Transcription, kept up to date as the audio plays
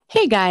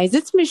Hey guys,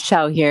 it's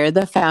Michelle here,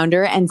 the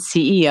founder and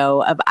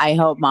CEO of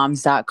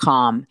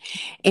iHelpMoms.com.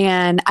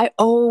 And I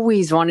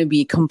always want to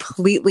be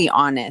completely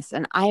honest.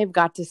 And I have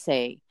got to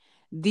say,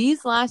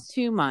 these last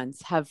 2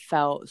 months have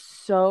felt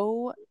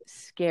so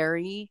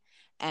scary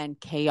and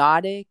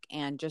chaotic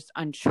and just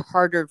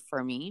uncharted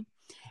for me.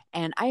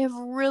 And I have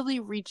really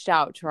reached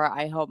out to our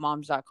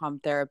iHelpMoms.com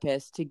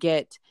therapist to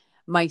get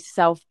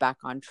myself back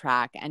on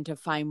track and to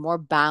find more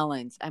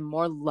balance and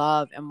more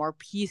love and more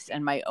peace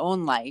in my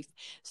own life.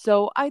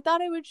 So I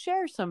thought I would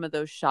share some of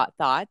those shot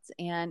thoughts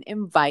and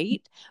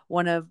invite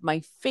one of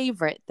my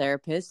favorite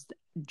therapists,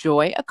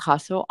 Joy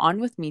Acaso,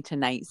 on with me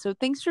tonight. So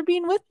thanks for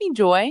being with me,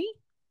 Joy.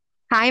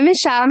 Hi,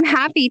 Michelle. I'm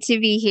happy to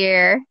be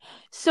here.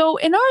 So,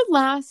 in our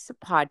last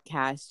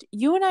podcast,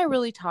 you and I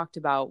really talked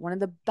about one of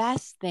the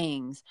best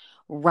things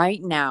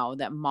right now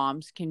that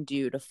moms can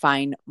do to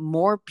find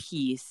more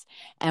peace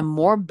and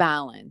more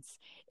balance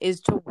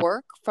is to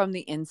work from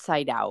the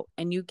inside out.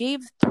 And you gave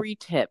 3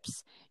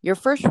 tips. Your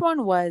first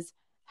one was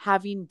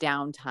having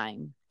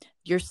downtime.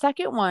 Your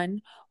second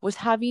one was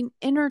having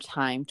inner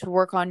time to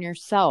work on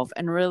yourself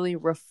and really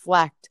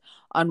reflect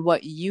on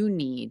what you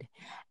need.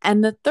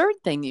 And the third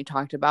thing you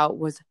talked about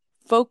was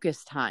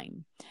focus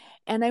time.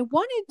 And I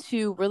wanted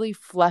to really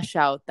flesh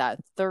out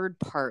that third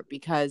part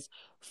because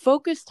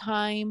focus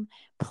time,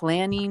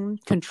 planning,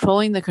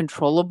 controlling the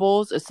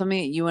controllables is something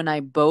that you and I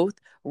both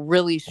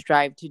really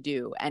strive to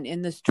do. And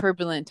in this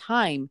turbulent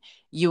time,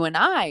 you and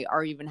I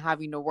are even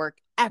having to work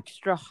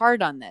extra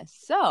hard on this.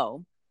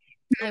 So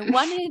I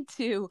wanted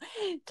to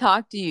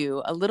talk to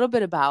you a little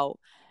bit about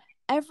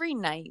every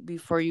night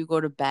before you go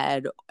to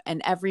bed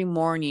and every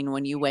morning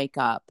when you wake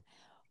up,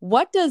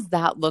 what does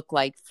that look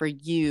like for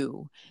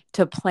you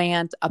to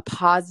plant a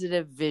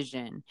positive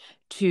vision,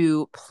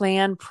 to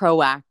plan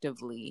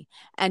proactively,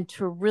 and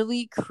to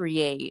really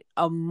create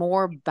a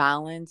more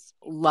balanced,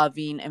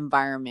 loving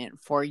environment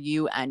for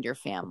you and your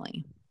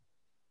family?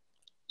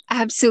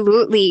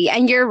 Absolutely.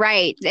 And you're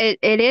right. It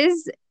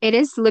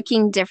is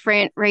looking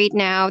different right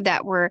now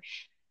that we're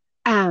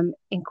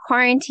in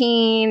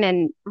quarantine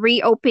and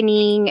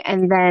reopening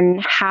and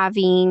then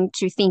having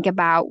to think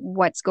about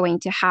what's going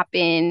to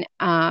happen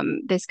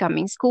this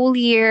coming school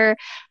year.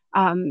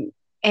 Um,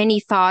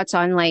 any thoughts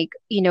on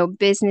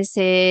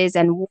businesses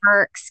and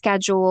work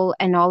schedule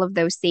and all of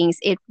those things?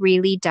 It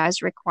really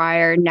does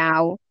require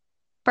now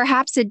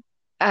perhaps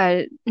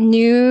a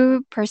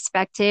new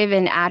perspective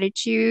and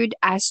attitude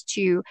as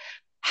to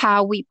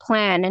how we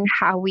plan and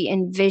how we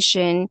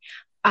envision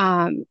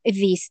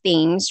these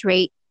things,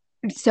 right?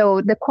 So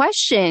the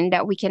question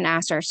that we can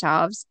ask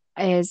ourselves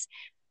is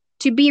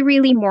to be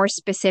really more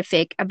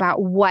specific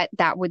about what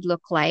that would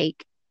look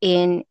like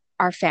in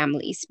our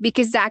families,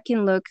 because that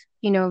can look,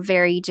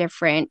 very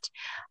different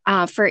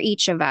for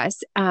each of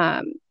us.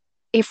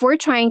 If we're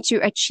trying to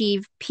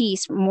achieve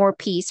peace, more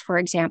peace, for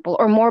example,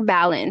 or more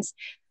balance,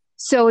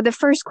 so the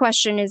first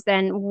question is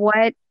then,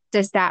 what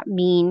does that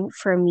mean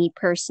for me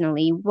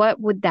personally? What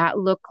would that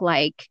look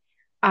like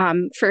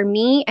for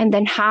me? And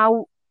then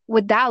how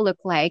would that look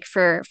like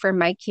for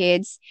my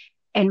kids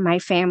and my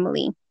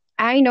family?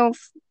 I know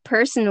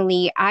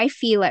personally, I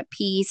feel at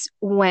peace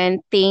when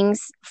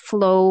things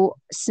flow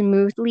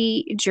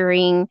smoothly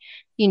during,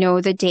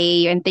 the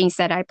day and things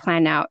that I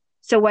plan out.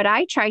 So what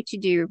I try to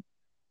do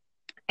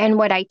and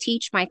what I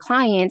teach my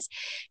clients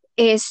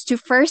is to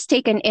first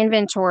take an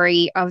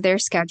inventory of their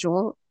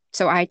schedule.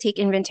 So I take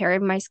inventory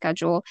of my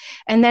schedule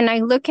and then I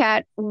look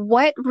at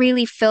what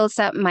really fills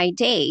up my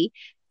day.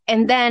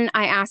 And then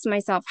I ask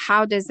myself,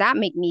 how does that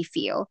make me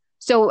feel?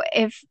 So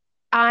if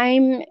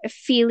I'm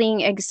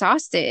feeling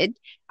exhausted,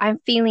 I'm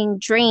feeling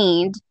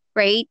drained,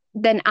 right?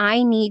 Then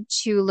I need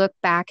to look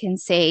back and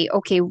say,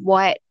 okay,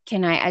 what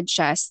can I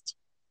adjust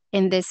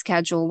in this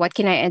schedule? What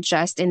can I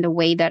adjust in the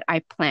way that I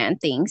plan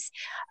things?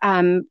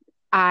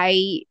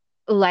 I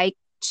like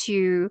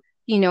to,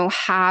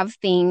 have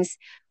things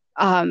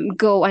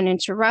go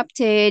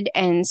uninterrupted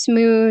and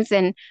smooth.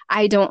 And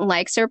I don't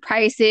like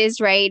surprises,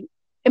 right?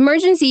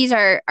 Emergencies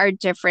are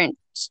different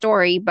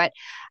story, but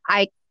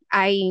I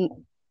I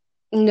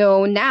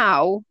know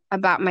now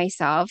about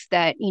myself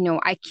that,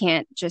 I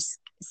can't just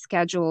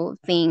schedule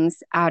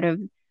things out of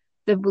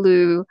the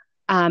blue.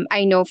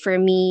 I know for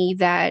me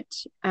that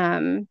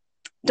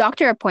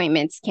doctor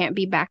appointments can't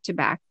be back to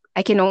back.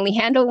 I can only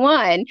handle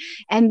one.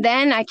 And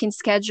then I can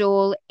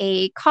schedule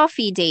a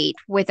coffee date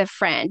with a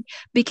friend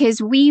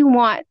because we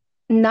want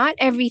not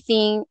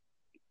everything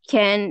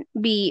can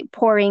be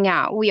pouring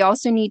out. We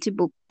also need to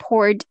be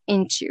poured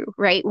into,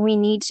 right? We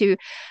need to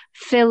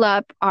fill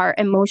up our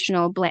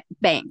emotional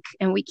bank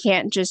and we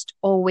can't just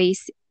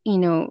always,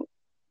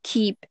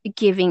 keep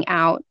giving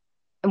out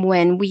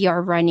when we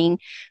are running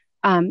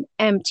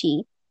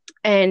empty.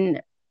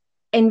 And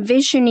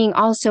envisioning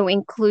also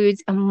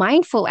includes a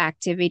mindful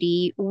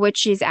activity,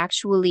 which is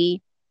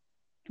actually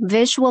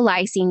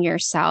visualizing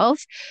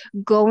yourself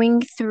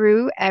going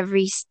through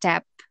every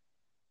step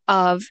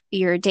of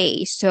your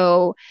day.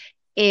 So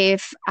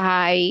if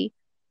I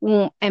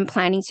am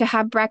planning to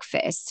have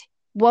breakfast,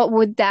 what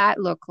would that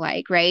look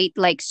like, right?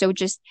 Like, so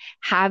just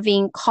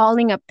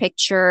calling a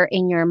picture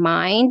in your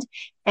mind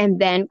and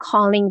then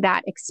calling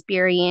that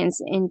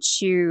experience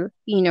into,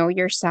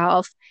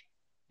 yourself.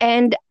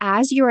 And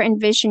as you're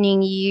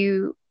envisioning,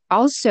 you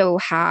also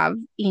have,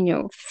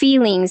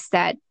 feelings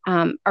that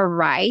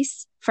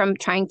arise from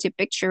trying to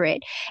picture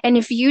it. And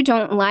if you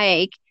don't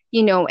like,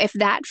 if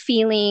that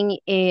feeling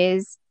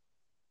is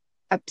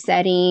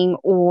upsetting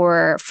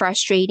or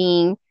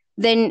frustrating,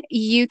 then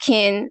you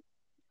can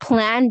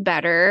plan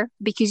better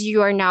because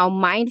you are now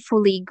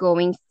mindfully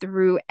going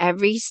through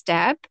every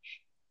step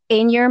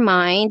in your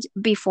mind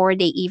before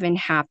they even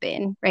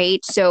happen,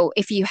 right? So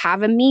if you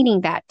have a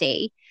meeting that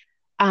day,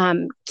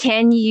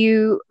 can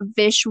you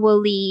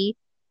visually,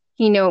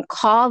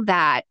 call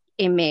that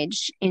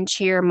image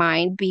into your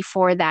mind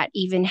before that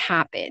even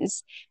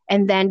happens?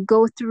 And then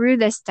go through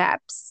the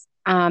steps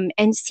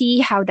and see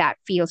how that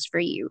feels for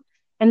you.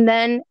 And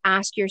then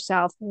ask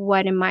yourself,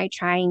 what am I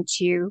trying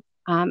to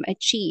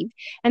achieve?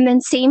 And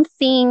then, same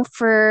thing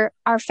for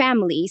our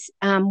families.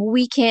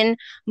 We can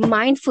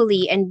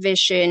mindfully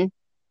envision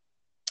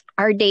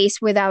our days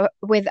with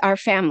our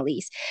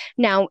families.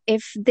 Now,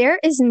 if there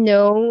is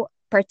no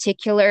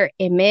particular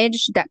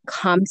image that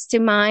comes to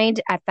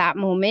mind at that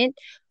moment,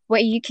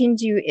 what you can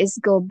do is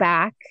go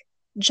back,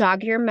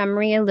 jog your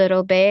memory a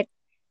little bit,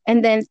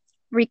 and then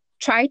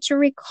try to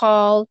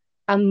recall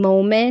a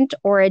moment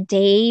or a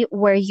day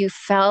where you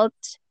felt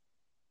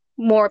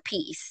more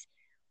peace,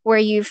 where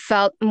you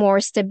felt more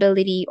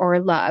stability or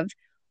love.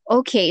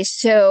 Okay,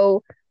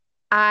 so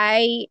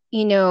I,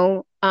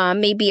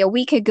 maybe a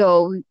week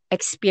ago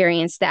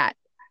experienced that.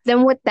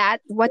 Then what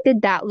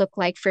did that look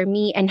like for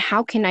me, and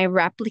how can I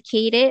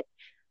replicate it,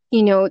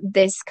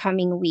 this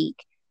coming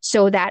week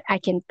so that I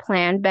can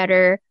plan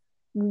better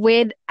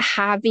with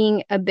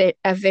having a bit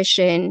of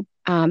vision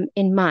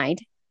in mind.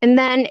 And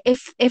then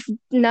if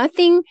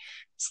nothing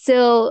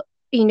still,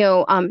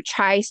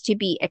 tries to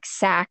be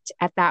exact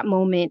at that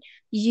moment,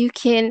 you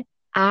can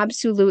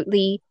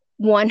absolutely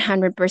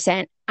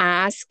 100%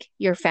 ask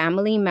your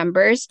family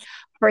members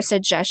for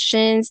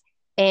suggestions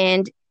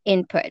and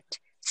input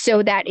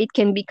so that it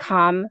can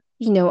become,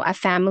 a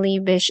family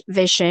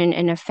vision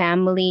and a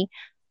family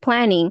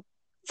planning.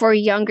 For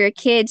younger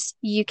kids,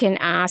 you can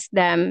ask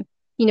them,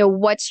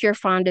 what's your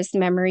fondest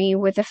memory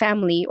with a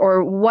family,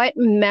 or what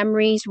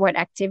memories, what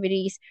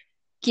activities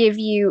give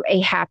you a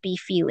happy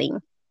feeling.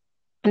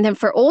 And then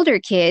for older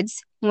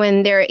kids,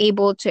 when they're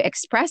able to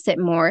express it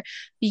more,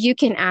 you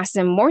can ask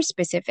them more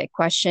specific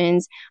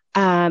questions.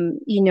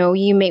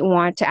 You may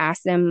want to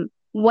ask them,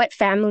 what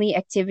family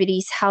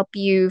activities help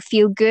you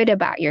feel good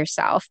about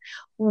yourself?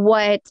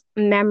 What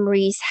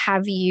memories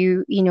have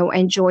you,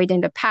 enjoyed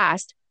in the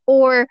past?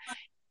 Or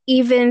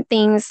even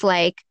things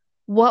like,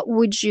 what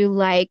would you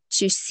like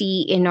to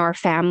see in our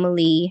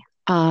family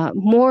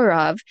more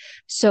of,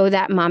 so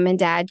that mom and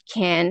dad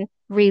can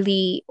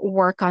really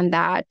work on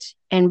that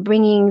and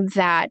bringing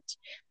that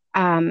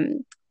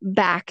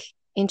back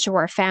into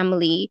our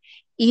family,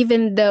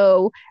 even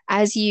though,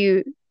 as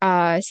you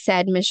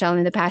said, Michelle,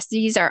 in the past,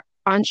 these are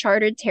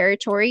uncharted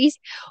territories.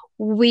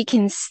 We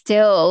can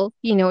still,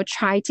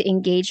 try to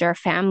engage our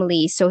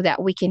family so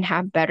that we can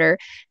have better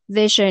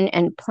vision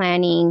and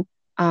planning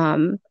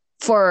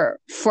for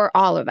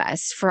all of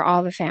us, for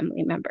all the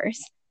family members.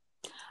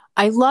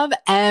 I love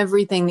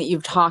everything that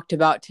you've talked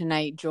about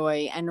tonight,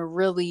 Joy, and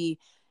really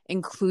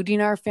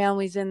including our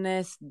families in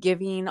this,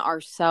 giving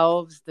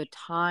ourselves the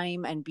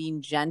time and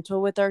being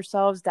gentle with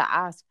ourselves to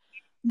ask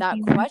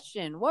that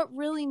question, what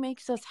really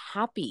makes us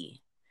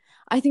happy?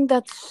 I think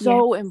that's Yeah.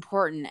 so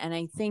important. And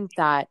I think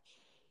that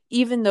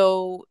even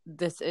though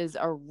this is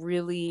a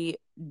really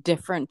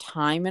different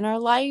time in our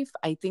life,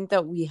 I think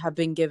that we have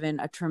been given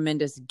a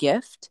tremendous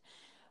gift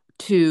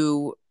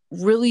to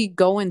really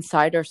go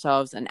inside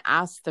ourselves and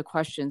ask the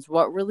questions,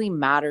 what really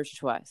matters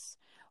to us?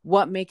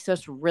 What makes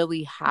us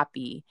really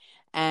happy?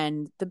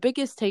 And the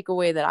biggest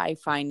takeaway that I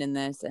find in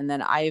this, and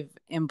that I've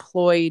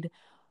employed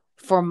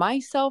for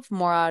myself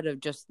more out of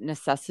just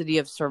necessity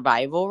of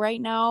survival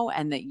right now,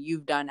 and that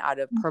you've done out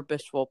of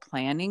purposeful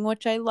planning,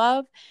 which I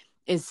love,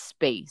 is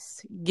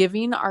space.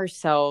 Giving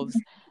ourselves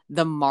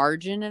the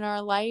margin in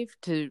our life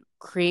to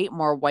create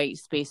more white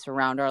space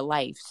around our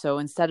life. So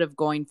instead of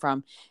going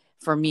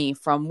for me,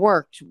 from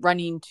work,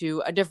 running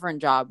to a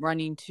different job,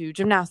 running to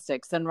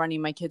gymnastics, then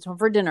running my kids home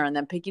for dinner, and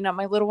then picking up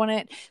my little one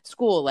at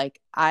school,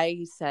 like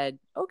I said,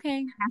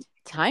 okay,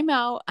 time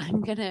out.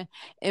 I'm going to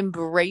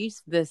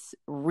embrace this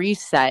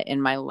reset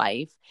in my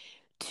life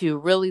to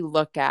really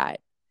look at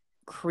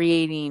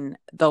creating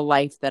the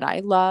life that I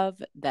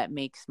love, that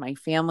makes my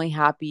family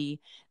happy,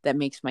 that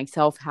makes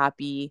myself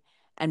happy,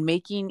 and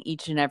making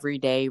each and every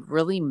day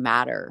really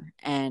matter.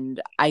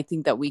 And I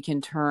think that we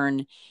can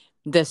turn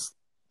this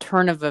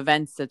turn of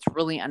events that's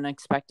really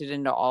unexpected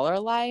into all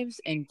our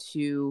lives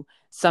into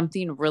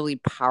something really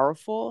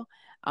powerful,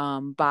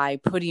 by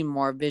putting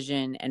more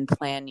vision and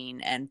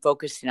planning and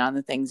focusing on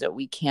the things that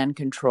we can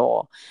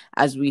control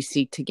as we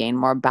seek to gain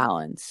more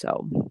balance.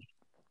 So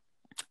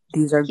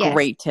these are Yes.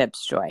 great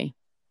tips, Joy.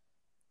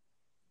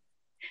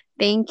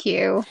 Thank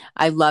you.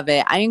 I love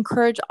it. I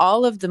encourage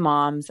all of the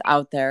moms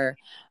out there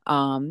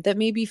that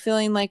may be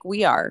feeling like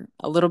we are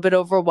a little bit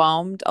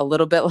overwhelmed, a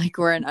little bit like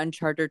we're in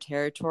uncharted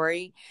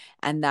territory,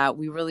 and that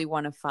we really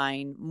want to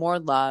find more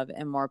love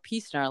and more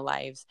peace in our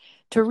lives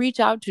to reach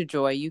out to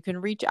Joy. You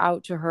can reach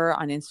out to her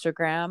on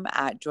Instagram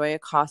at Joy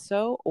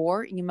Acaso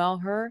or email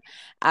her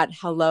at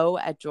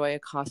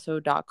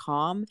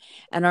hello@joyacaso.com.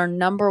 And our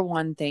number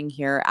one thing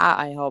here at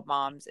I Help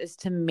Moms is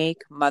to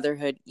make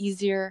motherhood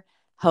easier,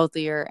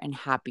 healthier, and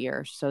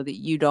happier so that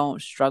you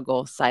don't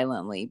struggle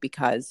silently,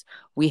 because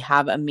we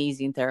have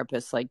amazing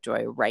therapists like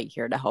Joy right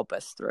here to help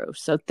us through.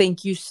 So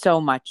thank you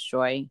so much,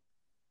 Joy.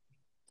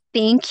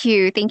 Thank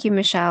you. Thank you, We'll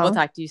Michelle.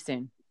 talk to you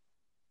soon.